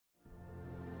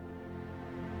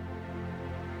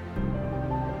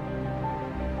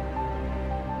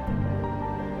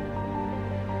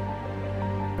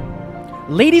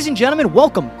Ladies and gentlemen,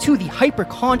 welcome to the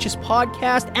Hyperconscious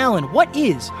Podcast. Alan, what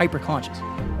is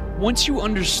hyperconscious? Once you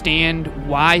understand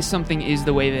why something is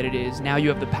the way that it is, now you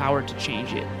have the power to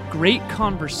change it. Great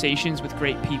conversations with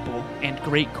great people and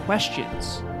great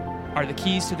questions are the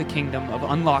keys to the kingdom of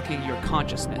unlocking your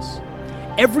consciousness.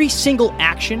 Every single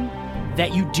action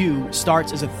that you do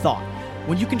starts as a thought.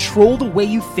 When you control the way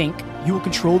you think, you will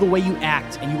control the way you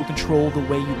act, and you will control the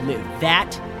way you live.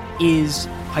 That is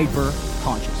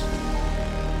hyperconscious.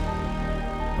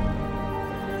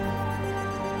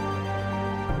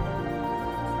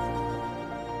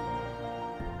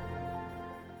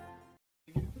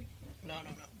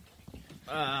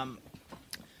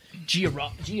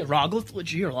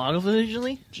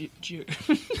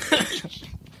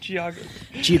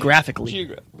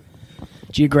 Geographically?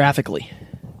 Geographically.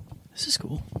 This is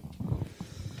cool.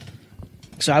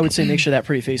 So I would say make sure that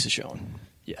pretty face is showing.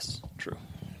 Yes, true.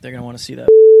 They're going to want to see that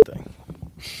thing.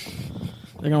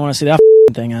 They're going to want to see that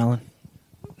thing, Alan.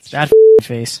 That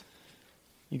face.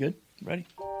 You good? Ready?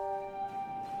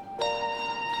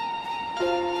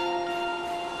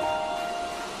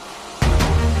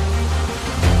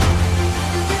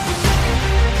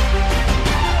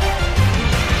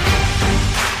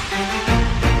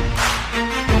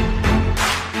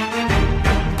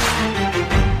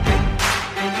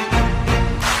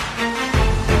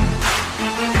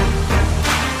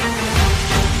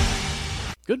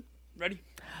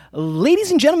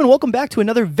 Ladies and gentlemen, welcome back to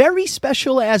another very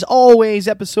special, as always,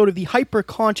 episode of the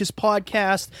Hyperconscious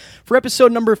Podcast. For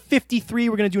episode number 53,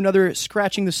 we're going to do another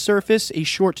Scratching the Surface, a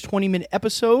short 20-minute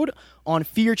episode on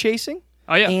fear chasing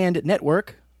and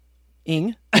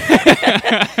networking.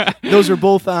 Those are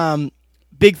both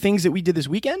big things that we did this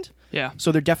weekend. Yeah.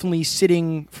 So they're definitely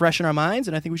sitting fresh in our minds,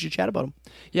 and I think we should chat about them.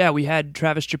 Yeah, we had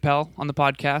Travis Chappelle on the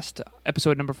podcast,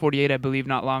 episode number 48, I believe,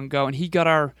 not long ago, and he got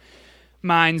our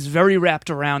minds very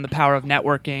wrapped around the power of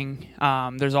networking.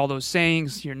 There's all those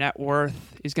sayings, your net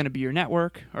worth is going to be your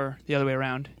network, or the other way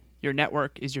around, your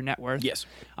network is your net worth. Yes.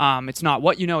 It's not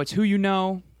what you know, it's who you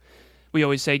know. We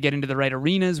always say get into the right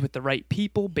arenas with the right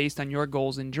people based on your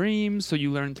goals and dreams, so you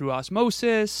learn through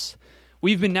osmosis.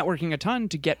 We've been networking a ton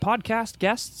to get podcast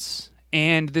guests,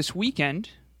 and this weekend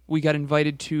we got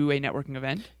invited to a networking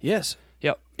event. Yes.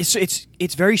 Yep.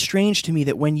 It's very strange to me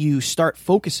that when you start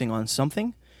focusing on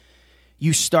something,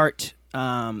 you start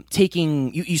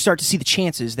you start to see the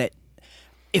chances that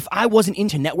if I wasn't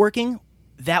into networking,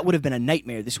 that would have been a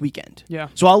nightmare this weekend. Yeah.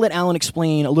 So I'll let Alan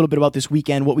explain a little bit about this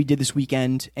weekend, what we did this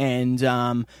weekend, and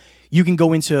you can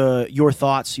go into your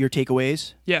thoughts, your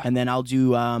takeaways. Yeah. And then I'll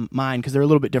do mine because they're a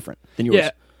little bit different than yours. Yeah.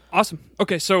 Awesome.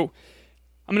 Okay, so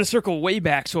I'm going to circle way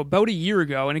back. So about a year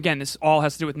ago, and again, this all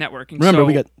has to do with networking. Remember,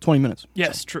 we got 20 minutes.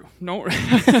 Yes, true. No,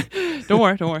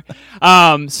 don't worry.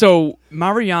 So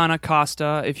Mariana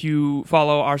Costa, if you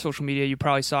follow our social media, you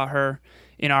probably saw her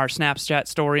in our Snapchat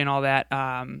story and all that,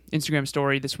 Instagram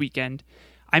story this weekend.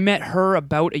 I met her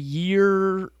about a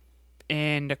year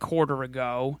and a quarter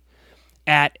ago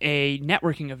at a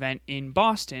networking event in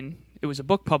Boston. It was a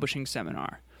book publishing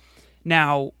seminar.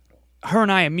 Now, her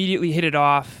and I immediately hit it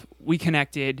off. We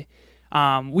connected.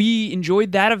 We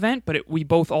enjoyed that event, but we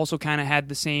both also kind of had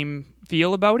the same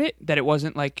feel about it, that it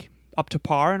wasn't like up to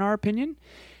par in our opinion.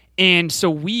 And so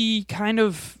we kind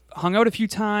of hung out a few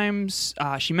times.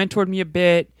 She mentored me a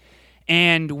bit,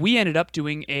 and we ended up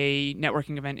doing a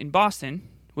networking event in Boston,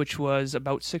 which was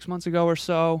about 6 months ago or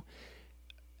so.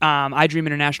 iDream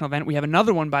International event. We have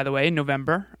another one, by the way, in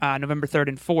November 3rd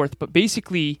and 4th. But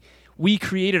basically, we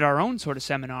created our own sort of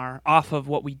seminar off of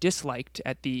what we disliked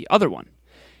at the other one.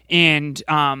 And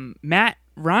Matt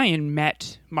Ryan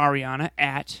met Mariana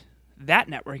at that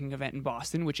networking event in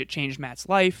Boston, which it changed Matt's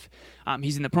life.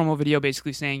 He's in the promo video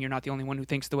basically saying you're not the only one who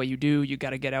thinks the way you do. You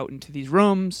got to get out into these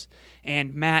rooms.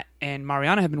 And Matt and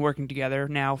Mariana have been working together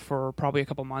now for probably a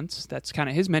couple months. That's kind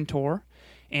of his mentor.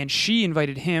 And she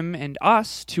invited him and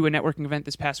us to a networking event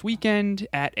this past weekend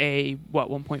at a,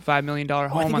 $1.5 million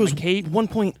home on the Cape?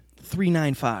 1.395.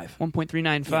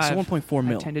 1.395. Yeah, so 1.4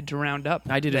 mil. I tended to round up.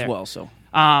 I did there as well, so.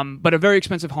 But a very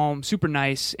expensive home, super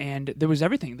nice, and there was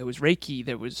everything. There was Reiki,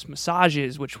 there was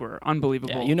massages, which were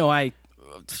unbelievable. Yeah, I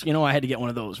had to get one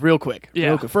of those real quick. Yeah.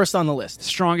 Real quick. First on the list.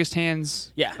 Strongest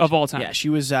hands of all time. Yeah, she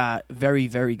was very,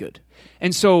 very good.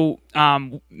 And so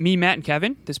me, Matt, and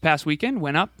Kevin this past weekend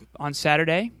went up on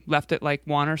Saturday, left at like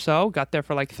 1 or so, got there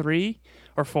for like 3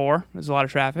 or 4. There's a lot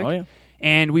of traffic. Oh, yeah.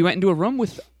 And we went into a room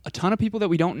with a ton of people that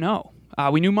we don't know.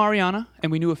 We knew Mariana,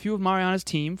 and we knew a few of Mariana's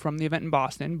team from the event in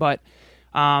Boston, but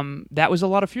that was a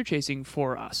lot of fear chasing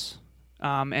for us,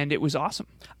 and it was awesome.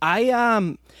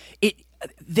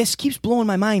 This keeps blowing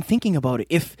my mind thinking about it.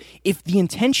 If the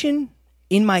intention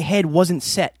in my head wasn't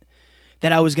set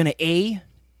that I was going to A,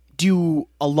 do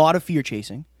a lot of fear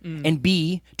chasing, and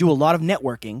B, do a lot of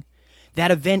networking,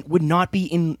 that event would not be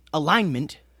in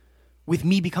alignment with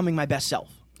me becoming my best self.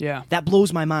 Yeah. That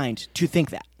blows my mind to think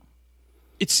that.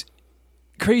 It's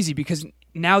crazy because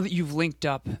now that you've linked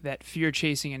up that fear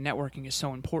chasing and networking is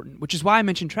so important, which is why I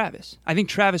mentioned Travis. I think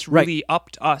Travis really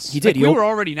upped us. He did. We were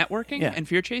already networking Yeah. and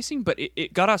fear chasing, but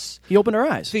it got us He opened our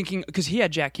eyes. thinking, because he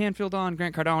had Jack Canfield on,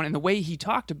 Grant Cardone, and the way he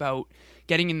talked about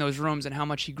getting in those rooms and how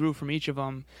much he grew from each of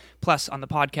them. Plus, on the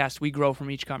podcast, we grow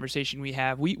from each conversation we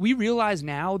have. We realize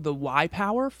now the why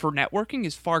power for networking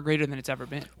is far greater than it's ever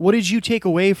been. What did you take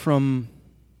away from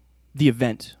the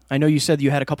event? I know you said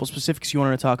you had a couple specifics you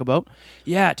wanted to talk about.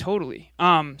 Yeah, totally.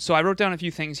 So I wrote down a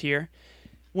few things here.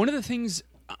 One of the things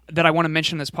that I want to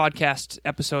mention in this podcast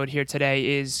episode here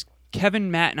today is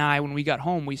Kevin, Matt, and I, when we got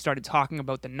home, we started talking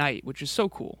about the night, which is so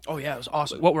cool. Oh, yeah, it was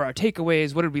awesome. What were our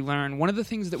takeaways? What did we learn? One of the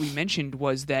things that we mentioned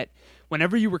was that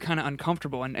whenever you were kind of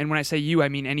uncomfortable, and when I say you, I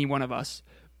mean any one of us,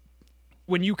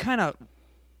 when you kind of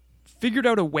figured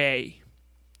out a way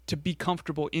to be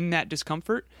comfortable in that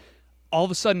discomfort, all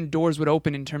of a sudden doors would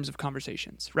open in terms of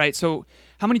conversations, right? So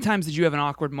how many times did you have an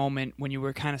awkward moment when you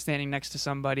were kind of standing next to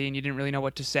somebody and you didn't really know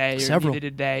what to say? Or Several.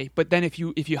 needed a day? But then if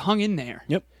you hung in there,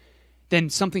 Yep. then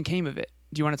something came of it.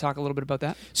 Do you want to talk a little bit about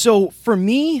that? So for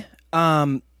me,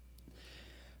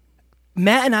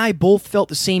 Matt and I both felt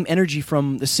the same energy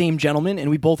from the same gentleman, and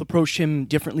we both approached him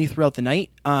differently throughout the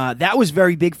night. That was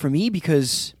very big for me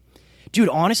because, dude,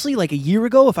 honestly, like a year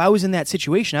ago, if I was in that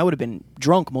situation, I would have been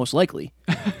drunk most likely.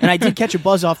 And I did catch a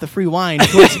buzz off the free wine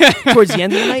towards the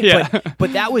end of the night, Yeah.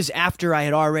 but that was after I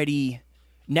had already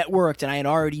networked and I had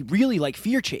already really like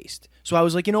fear chased. So I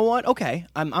was like, you know what? Okay,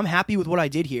 I'm happy with what I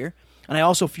did here. And I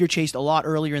also fear chased a lot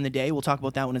earlier in the day. We'll talk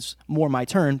about that when it's more my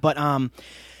turn. But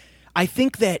I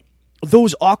think that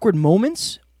those awkward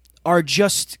moments are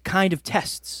just kind of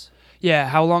tests. Yeah,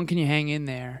 how long can you hang in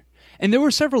there? And there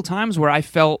were several times where I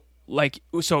felt like,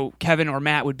 so Kevin or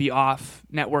Matt would be off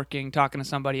networking, talking to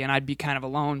somebody, and I'd be kind of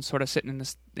alone, sort of sitting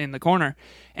in the corner,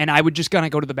 and I would just kind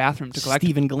of go to the bathroom to collect.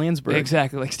 Steven Glansberg.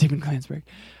 Exactly, like Steven Glansberg.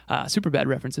 Super bad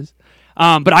references.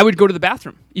 But I would go to the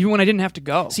bathroom, even when I didn't have to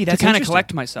go, See, to that's kind of interesting.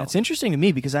 collect myself. That's interesting to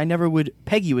me because I never would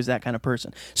peg you as that kind of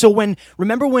person. So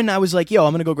remember when I was like, yo,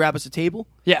 I'm going to go grab us a table?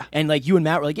 Yeah. And like you and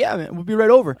Matt were like, yeah, man, we'll be right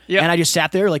over. Yeah. And I just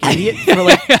sat there like an idiot for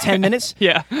like 10 minutes.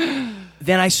 Yeah.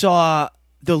 Then I saw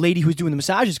the lady who was doing the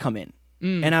massages come in.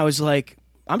 And I was like,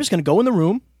 I'm just going to go in the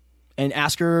room and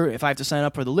ask her if I have to sign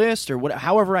up for the list or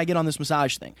however I get on this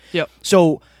massage thing. Yep.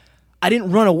 So I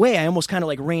didn't run away. I almost kind of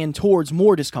like ran towards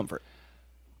more discomfort.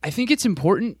 I think it's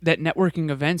important that networking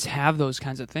events have those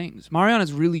kinds of things.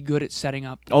 Mariana's really good at setting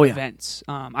up Oh, yeah. events.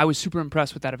 I was super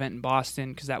impressed with that event in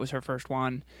Boston because that was her first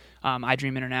one.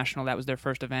 iDream International, that was their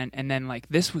first event. And then like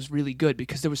this was really good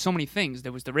because there was so many things.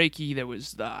 There was the Reiki. There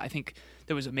was I think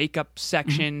there was a makeup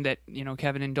section that,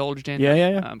 Kevin indulged in.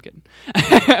 Yeah. I'm kidding.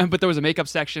 But there was a makeup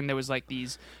section. There was like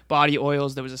these body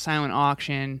oils. There was a silent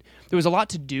auction. There was a lot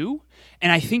to do.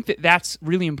 And I think that that's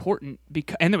really important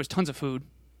and there was tons of food.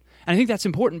 And I think that's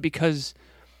important because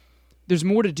there's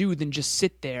more to do than just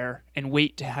sit there and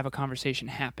wait to have a conversation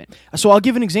happen. So I'll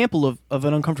give an example of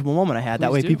an uncomfortable moment I had. That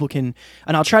Please way do. people can,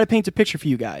 and I'll try to paint a picture for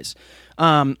you guys.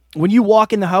 When you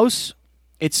walk in the house,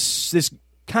 it's this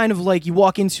kind of like you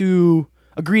walk into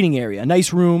a greeting area, a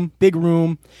nice room, big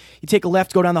room. You take a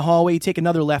left, go down the hallway, you take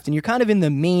another left, and you're kind of in the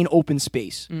main open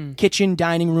space, kitchen,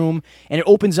 dining room, and it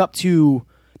opens up to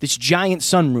this giant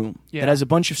sunroom Yeah. that has a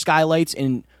bunch of skylights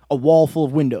and a wall full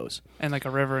of windows. And like a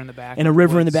river in the back. And a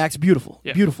river in the woods. back. It's beautiful.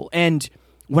 Yeah. Beautiful. And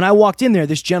when I walked in there,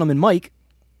 this gentleman, Mike,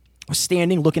 was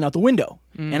standing looking out the window.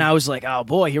 And I was like, oh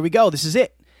boy, here we go. This is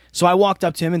it. So I walked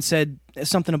up to him and said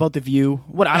something about the view.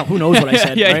 Who knows what I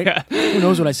said, Yeah, right? yeah. Who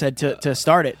knows what I said to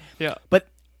start it. Yeah. But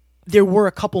there were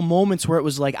a couple moments where it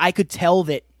was like I could tell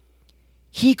that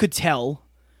he could tell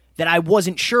that I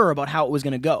wasn't sure about how it was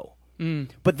going to go.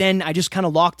 But then I just kind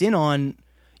of locked in on,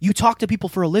 you talk to people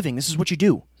for a living. This is what you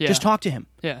do. Yeah. Just talk to him.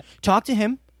 Yeah. Talk to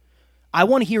him. I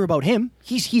want to hear about him.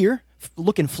 He's here,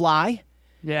 looking fly.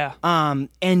 Yeah.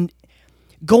 And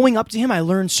going up to him, I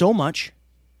learned so much.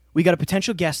 We got a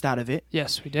potential guest out of it.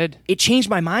 Yes, we did. It changed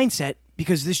my mindset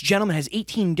because this gentleman has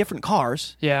 18 different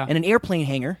cars Yeah. and an airplane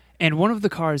hangar. And one of the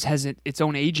cars has its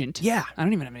own agent. Yeah. I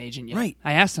don't even have an agent yet. Right.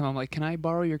 I asked him, I'm like, can I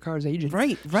borrow your car's agent?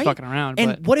 Right. Just fucking around.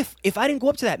 And but what if I didn't go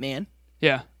up to that man,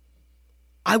 yeah.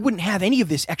 I wouldn't have any of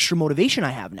this extra motivation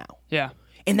I have now. Yeah.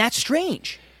 And that's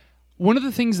strange. One of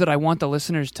the things that I want the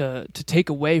listeners to take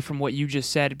away from what you just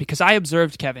said, because I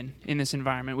observed Kevin in this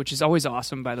environment, which is always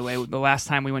awesome, by the way. The last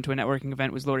time we went to a networking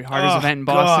event was Lori Harder's event in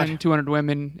Boston. 200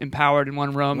 women empowered in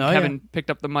one room. Kevin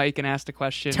picked up the mic and asked a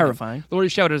question. Terrifying. Lori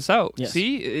shouted us out. Yes.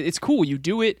 See? It's cool. You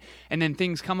do it, and then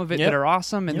things come of it that are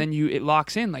awesome, and then it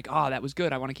locks in like, oh, that was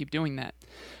good. I want to keep doing that.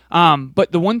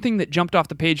 But the one thing that jumped off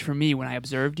the page for me when I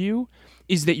observed you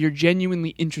is that you're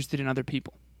genuinely interested in other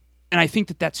people. And I think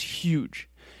that that's huge.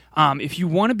 If you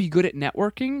want to be good at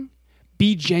networking,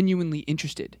 be genuinely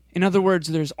interested. In other words,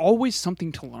 there's always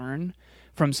something to learn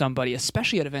from somebody,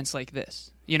 especially at events like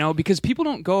this. Because people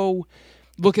don't go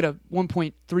look at a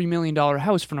 $1.3 million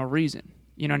house for no reason.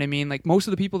 You know what I mean? Like, most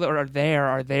of the people that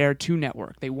are there to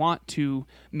network. They want to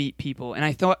meet people. And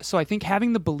I think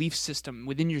having the belief system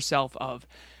within yourself of,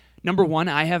 number one,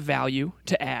 I have value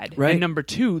to add. Right. And number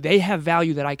two, they have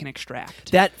value that I can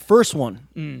extract. That first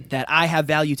one, that I have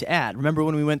value to add. Remember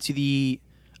when we went to the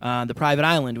private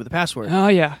island with the password? Oh,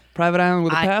 yeah. Private island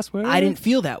with a password? I didn't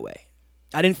feel that way.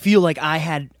 I didn't feel like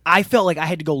I felt like I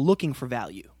had to go looking for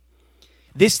value.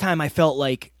 This time I felt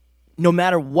like no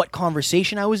matter what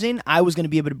conversation I was in, I was going to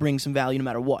be able to bring some value no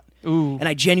matter what. Ooh. And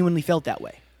I genuinely felt that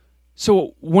way.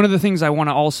 So one of the things I want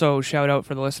to also shout out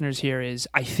for the listeners here is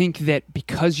I think that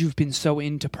because you've been so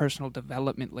into personal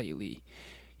development lately,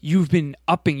 you've been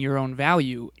upping your own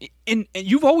value. And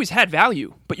you've always had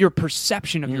value, but your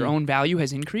perception of your own value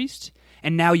has increased,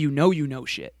 and now you know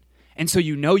shit. And so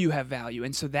you have value,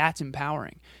 and so that's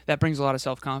empowering. That brings a lot of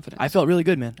self-confidence. I felt really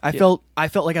good, man. I felt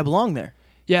like I belonged there.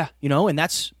 Yeah. And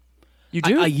that's... You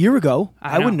do? A year ago,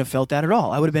 I know. wouldn't have felt that at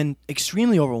all. I would have been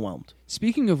extremely overwhelmed.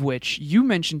 Speaking of which, you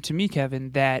mentioned to me,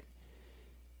 Kevin, that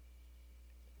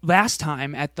last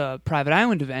time at the Private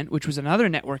Island event, which was another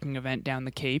networking event down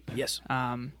the Cape, Yes.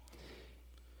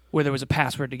 where there was a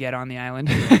password to get on the island,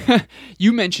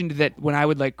 you mentioned that when I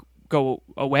would go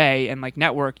away and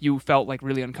network, you felt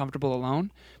really uncomfortable alone,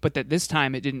 but that this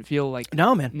time it didn't feel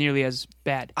No, man. nearly as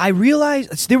bad. I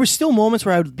realized there were still moments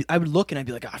where I would look and I'd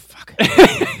be like, fuck.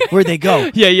 Where'd they go?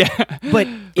 Yeah. But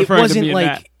it Referring to wasn't me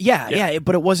and Matt.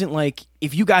 but it wasn't like,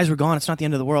 if you guys were gone, it's not the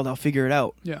end of the world. I'll figure it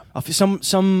out. Yeah.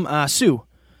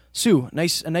 Sue, a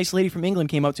nice lady from England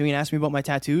came up to me and asked me about my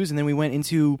tattoos, and then we went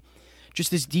into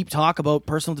just this deep talk about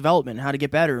personal development and how to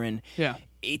get better. And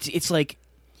it's like,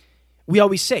 we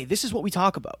always say, this is what we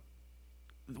talk about.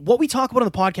 What we talk about on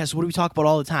the podcast is what we talk about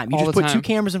all the time. You just put two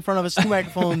cameras in front of us, two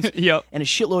microphones, and a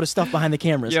shitload of stuff behind the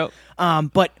cameras.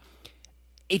 But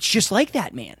it's just like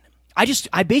that, man.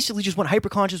 I basically just went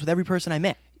hyper-conscious with every person I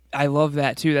met. I love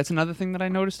that, too. That's another thing that I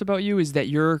noticed about you is that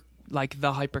you're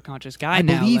the hyper-conscious guy I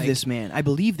now. believe this, man. I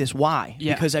believe this. Why?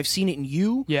 Yeah. Because I've seen it in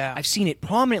you. Yeah. I've seen it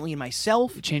prominently in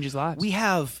myself. It changes lives. We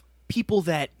have people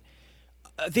that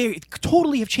they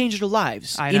totally have changed their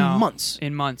lives I know. in months.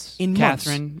 In months. In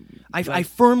Catherine. I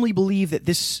firmly believe that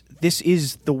this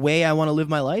is the way I want to live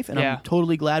my life, and I'm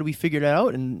totally glad we figured it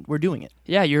out and we're doing it.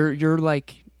 Yeah, you're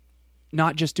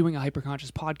not just doing a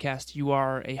hyperconscious podcast. You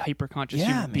are a hyperconscious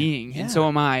human being, and so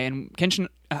am I. And Kenshin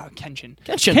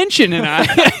and I.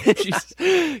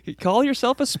 Jeez. Call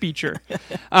yourself a speecher.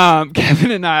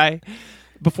 Kevin and I.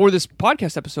 Before this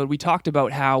podcast episode, we talked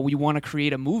about how we want to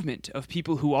create a movement of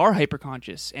people who are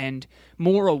hyperconscious and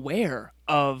more aware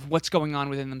of what's going on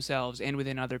within themselves and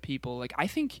within other people. I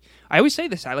always say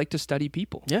this, I like to study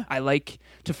people. Yeah. I like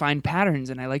to find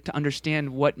patterns, and I like to understand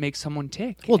what makes someone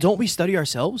tick. Well, don't we study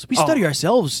ourselves? We study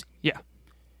ourselves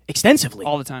extensively.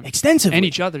 All the time. Extensively. And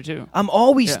each other, too. I'm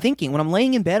always thinking. When I'm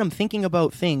laying in bed, I'm thinking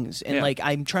about things. And,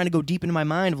 I'm trying to go deep into my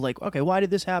mind of, okay, why did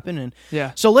this happen? And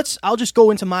so I'll just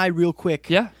go into my real quick.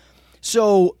 Yeah.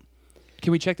 So.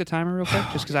 Can we check the timer real quick?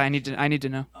 Just because I need to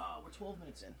know. We're 12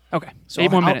 minutes in. Okay. So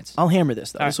 8 more minutes. I'll hammer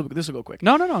this, though. Right. This will go quick.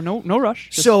 No rush.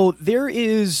 So there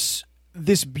is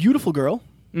this beautiful girl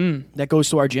that goes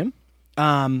to our gym.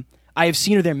 I have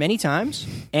seen her there many times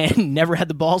and never had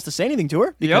the balls to say anything to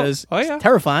her because it's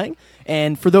terrifying.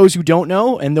 And for those who don't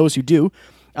know and those who do,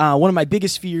 one of my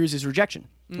biggest fears is rejection,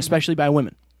 especially by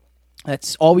women.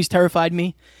 That's always terrified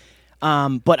me.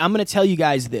 But I'm going to tell you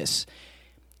guys this.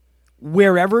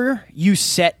 Wherever you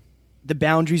set the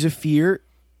boundaries of fear,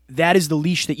 that is the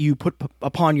leash that you put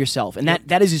upon yourself. And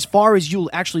that is as far as you'll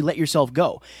actually let yourself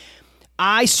go.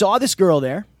 I saw this girl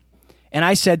there. And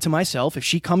I said to myself, if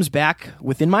she comes back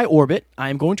within my orbit, I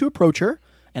am going to approach her,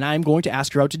 and I am going to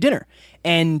ask her out to dinner.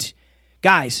 And,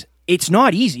 guys, it's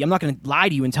not easy. I'm not going to lie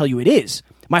to you and tell you it is.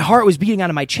 My heart was beating out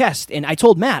of my chest, and I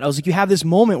told Matt, I was like, you have this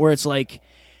moment where it's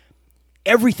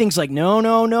everything's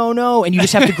no, and you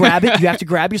just have to grab it. You have to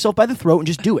grab yourself by the throat and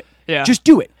just do it. Yeah. Just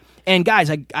do it. And,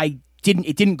 guys, I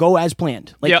it didn't go as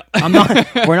planned. Like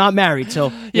Yeah. we're not married,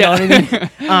 so you know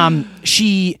what I mean.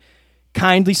 She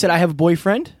kindly said, "I have a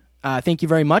boyfriend. Thank you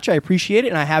very much. I appreciate it,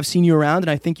 and I have seen you around, and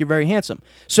I think you're very handsome."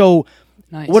 So,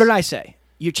 Nice. what did I say?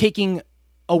 You're taking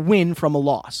a win from a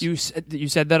loss. You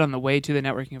said that on the way to the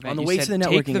networking event. On the You way said, to the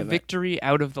networking take the event. victory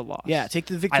out of the loss. Yeah, take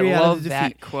the victory I out love of the that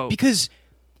defeat. quote. Because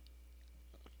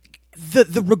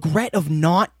the regret of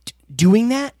not doing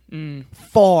that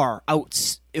far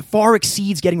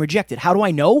exceeds getting rejected. How do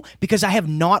I know? Because I have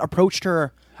not approached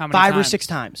her How many 5 or times? 6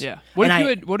 times. Yeah.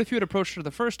 And What if you had approached her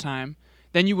the first time?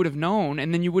 Then you would have known,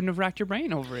 and then you wouldn't have racked your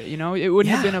brain over it. You know, it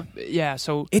wouldn't have been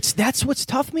So that's what's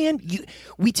tough, man.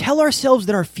 We tell ourselves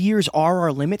that our fears are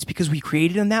our limits because we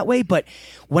created them that way. But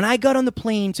when I got on the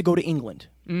plane to go to England,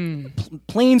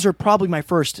 planes are probably my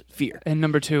first fear. and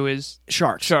number 2 is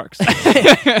Sharks. sharks. When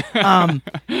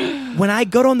I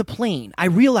got on the plane, I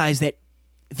realized that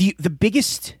the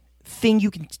biggest thing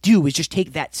you can do is just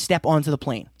take that step onto the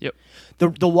plane. Yep.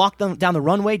 The walk down the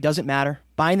runway doesn't matter.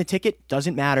 Buying the ticket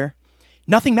doesn't matter.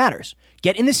 Nothing matters.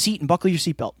 Get in the seat and buckle your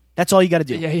seatbelt. That's all you got to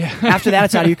do. Yeah. After that,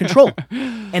 it's out of your control.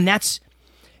 And that.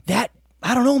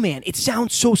 I don't know, man. It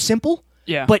sounds so simple.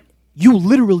 Yeah. But you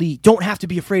literally don't have to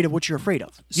be afraid of what you're afraid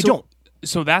of. You don't.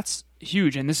 So that's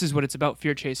huge, and this is what it's about,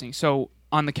 fear chasing. So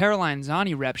on the Caroline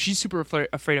Zani rep, she's super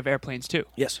afraid of airplanes too.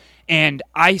 Yes. And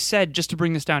I said, just to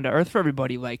bring this down to earth for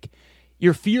everybody, like,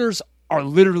 your fears are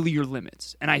literally your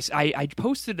limits. And I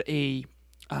posted a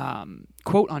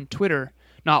quote on Twitter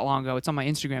not long ago, it's on my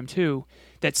Instagram too,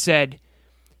 that said,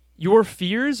 your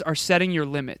fears are setting your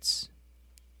limits.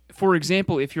 For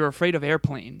example, if you're afraid of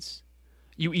airplanes,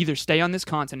 you either stay on this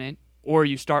continent or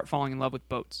you start falling in love with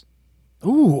boats.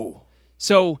 Ooh.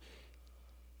 So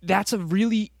that's a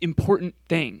really important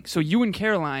thing. So you and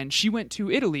Caroline, she went to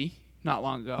Italy not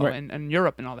long ago, Right. and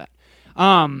Europe and all that.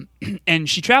 And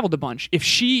she traveled a bunch.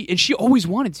 She always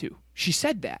wanted to. She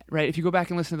said that, right? If you go back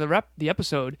and listen to the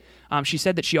episode, she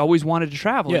said that she always wanted to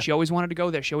travel. Yeah. And she always wanted to go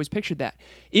there. She always pictured that.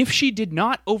 If she did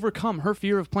not overcome her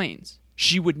fear of planes,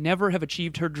 she would never have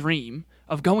achieved her dream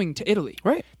of going to Italy.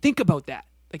 Right. Think about that.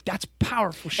 Like, that's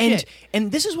powerful shit.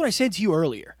 And this is what I said to you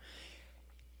earlier.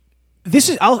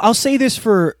 I'll say this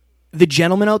for the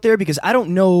gentleman out there because I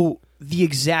don't know the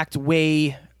exact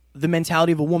way the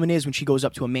mentality of a woman is when she goes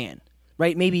up to a man,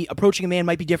 right? Maybe approaching a man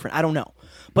might be different. I don't know.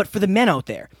 But for the men out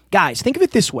there, guys, think of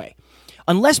it this way.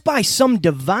 Unless by some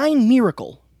divine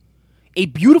miracle, a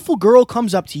beautiful girl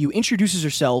comes up to you, introduces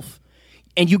herself,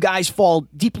 and you guys fall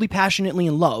deeply passionately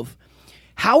in love,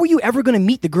 how are you ever going to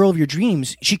meet the girl of your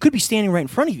dreams? She could be standing right in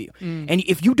front of you. And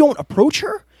if you don't approach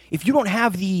her, if you don't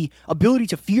have the ability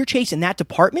to fear chase in that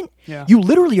department, Yeah. you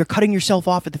literally are cutting yourself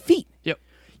off at the feet. Yep.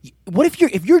 What if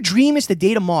your dream is to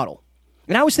date a model?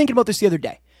 And I was thinking about this the other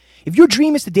day. If your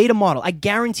dream is to date a model, I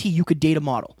guarantee you could date a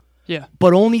model, Yeah.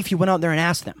 but only if you went out there and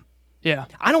asked them. Yeah.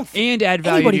 I don't And add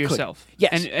value to anybody could. yourself.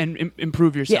 Yes. And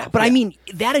improve yourself. Yeah, but I mean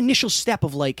that initial step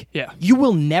of like, Yeah. you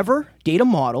will never date a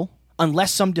model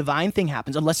unless some divine thing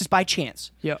happens, unless it's by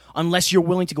chance. Yep. Unless you're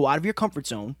willing to go out of your comfort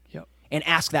zone Yep. and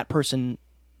ask that person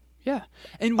Yeah.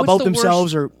 And what's about the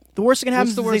themselves, worst, or the worst that can happen what's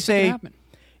is the they worst that say, can happen?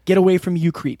 "Get away from me,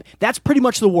 you creep." That's pretty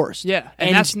much the worst. Yeah,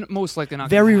 and that's most likely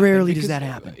not. very gonna happen, rarely does because that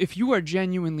happen. If you are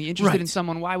genuinely interested Right. in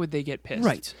someone, why would they get pissed?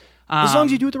 Right. As long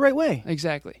as you do it the right way.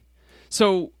 Exactly.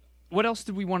 So, what else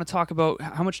did we want to talk about?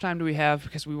 How much time do we have?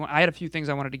 Because I had a few things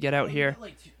I wanted to get out here.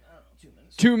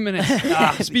 2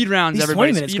 minutes. Speed rounds, These everybody.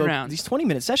 20 minutes Speed go. rounds. These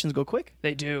 20-minute sessions go quick.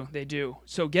 They do. They do.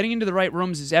 So getting into the right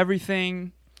rooms is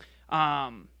everything.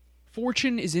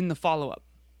 Fortune is in the follow-up.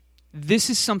 This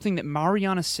is something that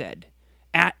Mariana said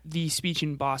at the speech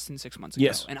in Boston 6 months ago.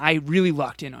 Yes. And I really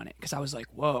locked in on it because I was like,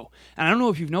 whoa. And I don't know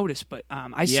if you've noticed, but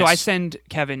Yes. so I send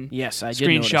Kevin Yes, I did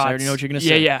screenshots. notice. I already know what you're going to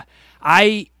say. Yeah.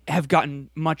 I have gotten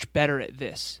much better at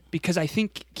this because I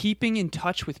think keeping in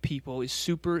touch with people is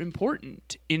super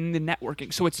important in the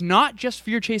networking. So it's not just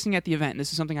fear chasing at the event.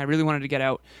 This is something I really wanted to get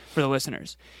out for the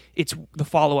listeners. It's the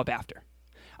follow-up after.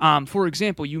 For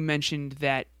example, you mentioned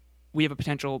that we have a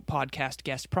potential podcast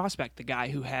guest prospect, the guy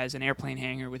who has an airplane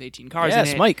hangar with 18 cars in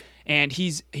Yes, it. Mike. And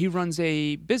he runs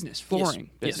a business, flooring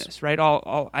Yes. business, right?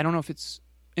 I don't know if it's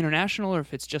international or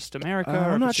if it's just America or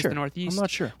I'm if not it's sure. just the Northeast. I'm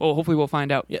not sure. Well, hopefully we'll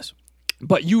find out. Yes.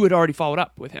 But you had already followed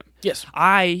up with him. Yes.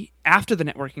 I, after the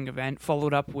networking event,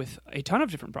 followed up with a ton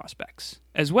of different prospects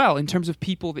as well in terms of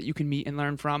people that you can meet and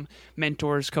learn from,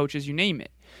 mentors, coaches, you name it.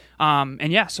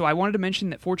 So I wanted to mention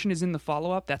that Fortune is in the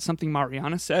follow-up. That's something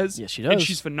Mariana says. Yes, she does. And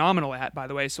she's phenomenal at, by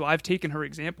the way. So I've taken her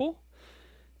example.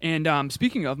 And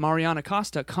speaking of Mariana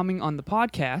Costa coming on the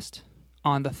podcast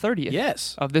on the 30th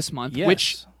Yes. of this month, Yes.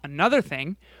 which, another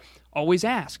thing, always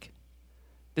ask.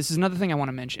 this is another thing I want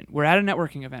to mention. We're at a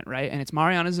networking event, right? And it's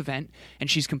Mariana's event, and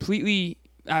she's completely,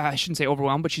 I shouldn't say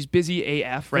overwhelmed, but she's busy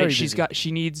AF, right? Very She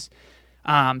busy. needs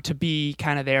to be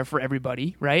kind of there for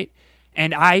everybody, right?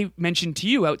 And I mentioned to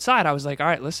you outside, I was like, all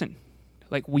right, listen,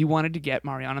 like we wanted to get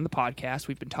Mariana on the podcast.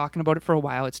 We've been talking about it for a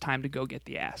while. It's time to go get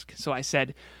the ask. So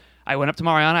I went up to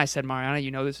Mariana. I said, Mariana, you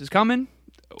know this is coming.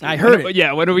 I heard it.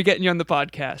 Yeah, when are we getting you on the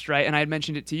podcast, right? And I had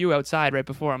mentioned it to you outside right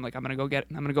before. I'm like, I'm going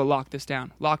to go lock this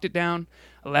down. Locked it down,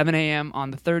 11 a.m.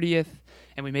 on the 30th,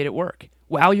 and we made it work.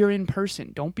 While you're in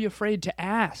person, don't be afraid to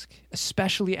ask,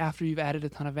 especially after you've added a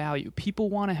ton of value. People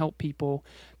want to help people.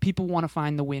 People want to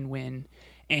find the win-win.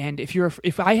 And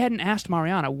if I hadn't asked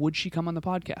Mariana, would she come on the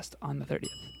podcast on the 30th?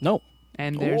 No.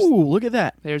 And Ooh, look at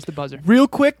that. there's the buzzer. Real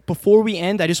quick, before we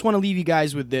end, I just want to leave you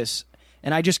guys with this.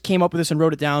 And I just came up with this and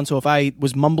wrote it down, so if I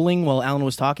was mumbling while Alan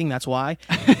was talking, that's why.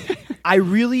 I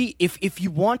really, if you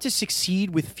want to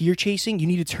succeed with fear chasing, you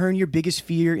need to turn your biggest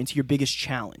fear into your biggest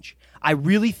challenge. I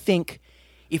really think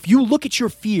if you look at your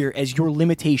fear as your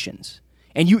limitations,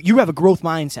 and you have a growth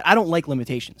mindset. I don't like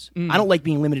limitations. I don't like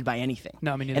being limited by anything.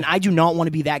 No, me neither. And I do not want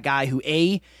to be that guy who,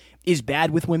 A, is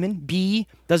bad with women, B,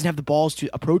 doesn't have the balls to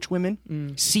approach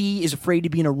women, C, is afraid to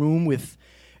be in a room with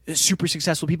super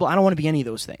successful people. I don't want to be any of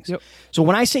those things. Yep. So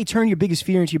when I say turn your biggest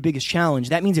fear into your biggest challenge,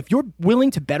 that means if you're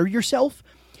willing to better yourself,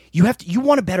 you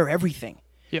want to better everything.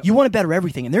 Yep. You want to better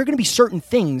everything. And there are going to be certain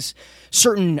things,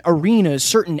 certain arenas,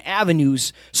 certain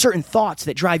avenues, certain thoughts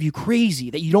that drive you crazy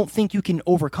that you don't think you can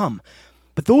overcome.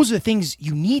 But those are the things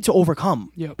you need to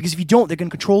overcome. Yep. Because if you don't, they're going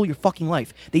to control your fucking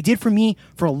life. They did for me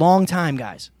for a long time,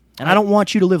 guys. And I don't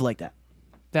want you to live like that.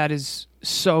 That is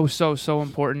so, so, so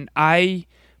important. I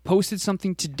posted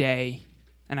something today,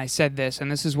 and I said this,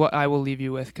 and this is what I will leave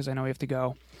you with because I know we have to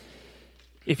go.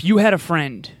 If you had a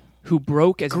friend who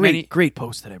broke as many... Great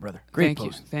post today, brother. Great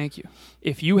post. Thank you.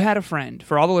 If you had a friend,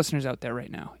 for all the listeners out there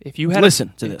right now, if you had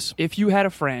Listen to this. If you had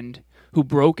a friend who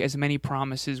broke as many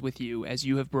promises with you as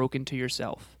you have broken to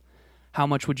yourself, how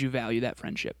much would you value that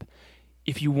friendship?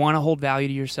 If you want to hold value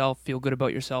to yourself, feel good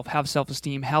about yourself, have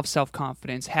self-esteem, have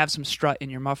self-confidence, have some strut in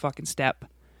your motherfucking step,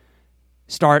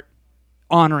 start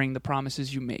honoring the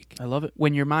promises you make. I love it.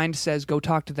 When your mind says, go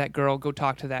talk to that girl, go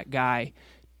talk to that guy,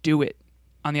 do it.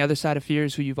 On the other side of fear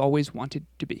is who you've always wanted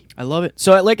to be. I love it.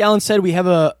 So like Alan said, we have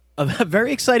a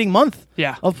very exciting month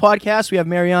of podcasts. We have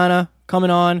Mariana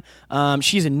coming on.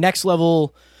 She's a next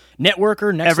level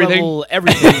networker, level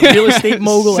everything. Real estate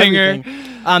mogul, Singer.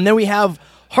 everything. Then we have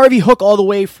Harvey Hook all the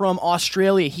way from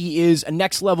Australia. He is a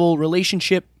next level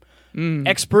relationship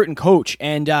expert and coach.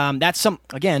 And that's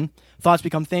again, thoughts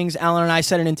become things. Alan and I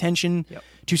set an intention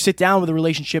to sit down with a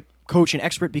relationship coach and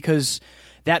expert because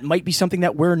that might be something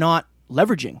that we're not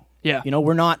leveraging. Yeah. You know,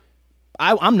 we're not,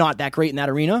 I'm not that great in that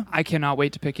arena. I cannot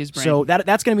wait to pick his brain. So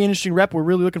that's going to be an interesting rep. We're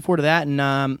really looking forward to that.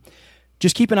 And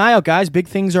just keep an eye out, guys. Big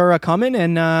things are coming,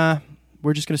 and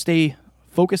we're just going to stay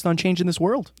focused on changing this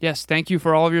world. Yes, thank you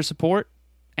for all of your support,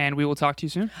 and we will talk to you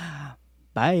soon.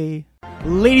 Bye.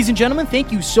 Ladies and gentlemen,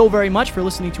 thank you so very much for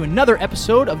listening to another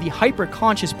episode of the Hyper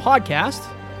Conscious Podcast.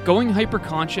 Going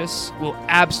hyper-conscious will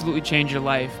absolutely change your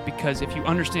life because if you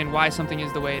understand why something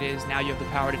is the way it is, now you have the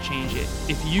power to change it.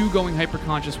 If you going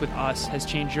hyper-conscious with us has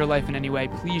changed your life in any way,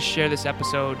 please share this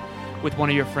episode with one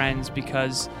of your friends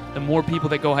because the more people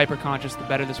that go hyper-conscious, the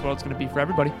better this world's going to be for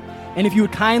everybody. And if you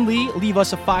would kindly leave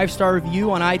us a 5-star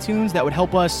review on iTunes, that would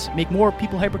help us make more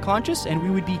people hyper-conscious, and we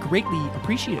would be greatly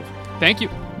appreciative. Thank you.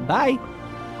 Bye.